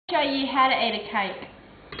Show you how to eat a cake.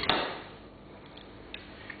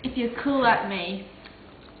 If you're cool like me,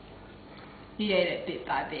 you eat it bit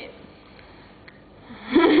by bit.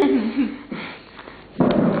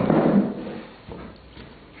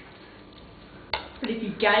 But if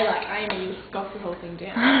you're gay like Aimee, you'll scoff the whole thing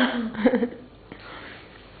down.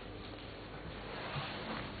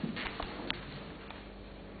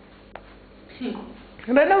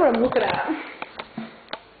 I don't know what I'm looking at.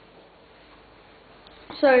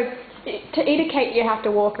 So, to eat a cake you have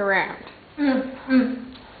to walk around. That's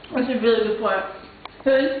a really good point.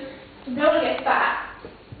 Because you don't want to get fat.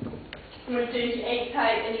 What you do is you eat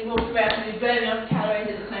cake and you walk around and you're burning off calories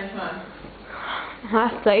at the same time.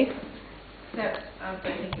 I see. No, I don't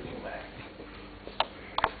think it will work.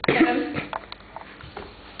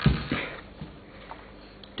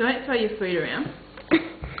 Don't throw your food around.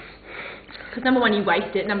 Because number one, you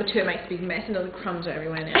waste it. Number two, it makes a big mess and all the crumbs are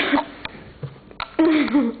everywhere now.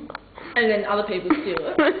 And then other people steal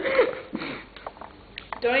it.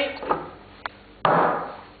 Don't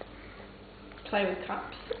play with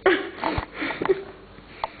cups.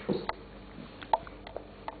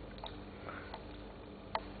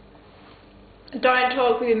 Don't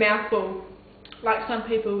talk with your mouth full, like some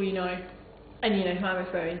people you know, and you know who I'm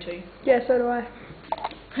referring to. Yeah, so do I.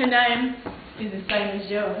 Her name is the same as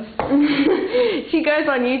yours. She goes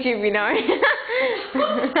on YouTube, you know.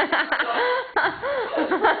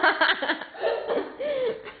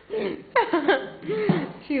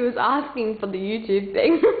 She was asking for the YouTube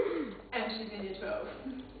thing. And she's in year 12.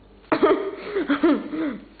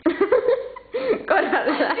 Got out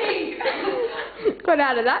of that. Got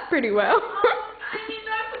out of that pretty well. I need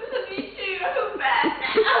to put this on YouTube. I feel bad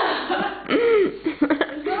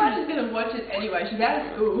now. She's going to watch it anyway. She's out of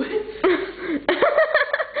school.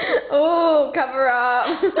 Oh, cover up.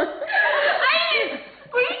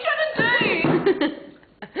 What are you trying to do?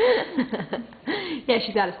 Yeah,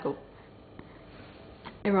 she's out of school.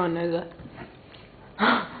 Everyone knows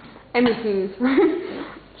that. Aimee Hughes.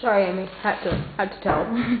 Sorry, Aimee. Had to tell.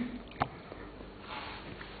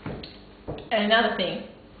 And another thing.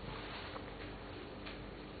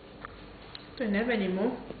 Don't have any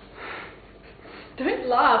more. Don't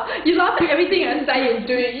laugh. You laugh at everything I say and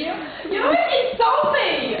do. You're always insulting.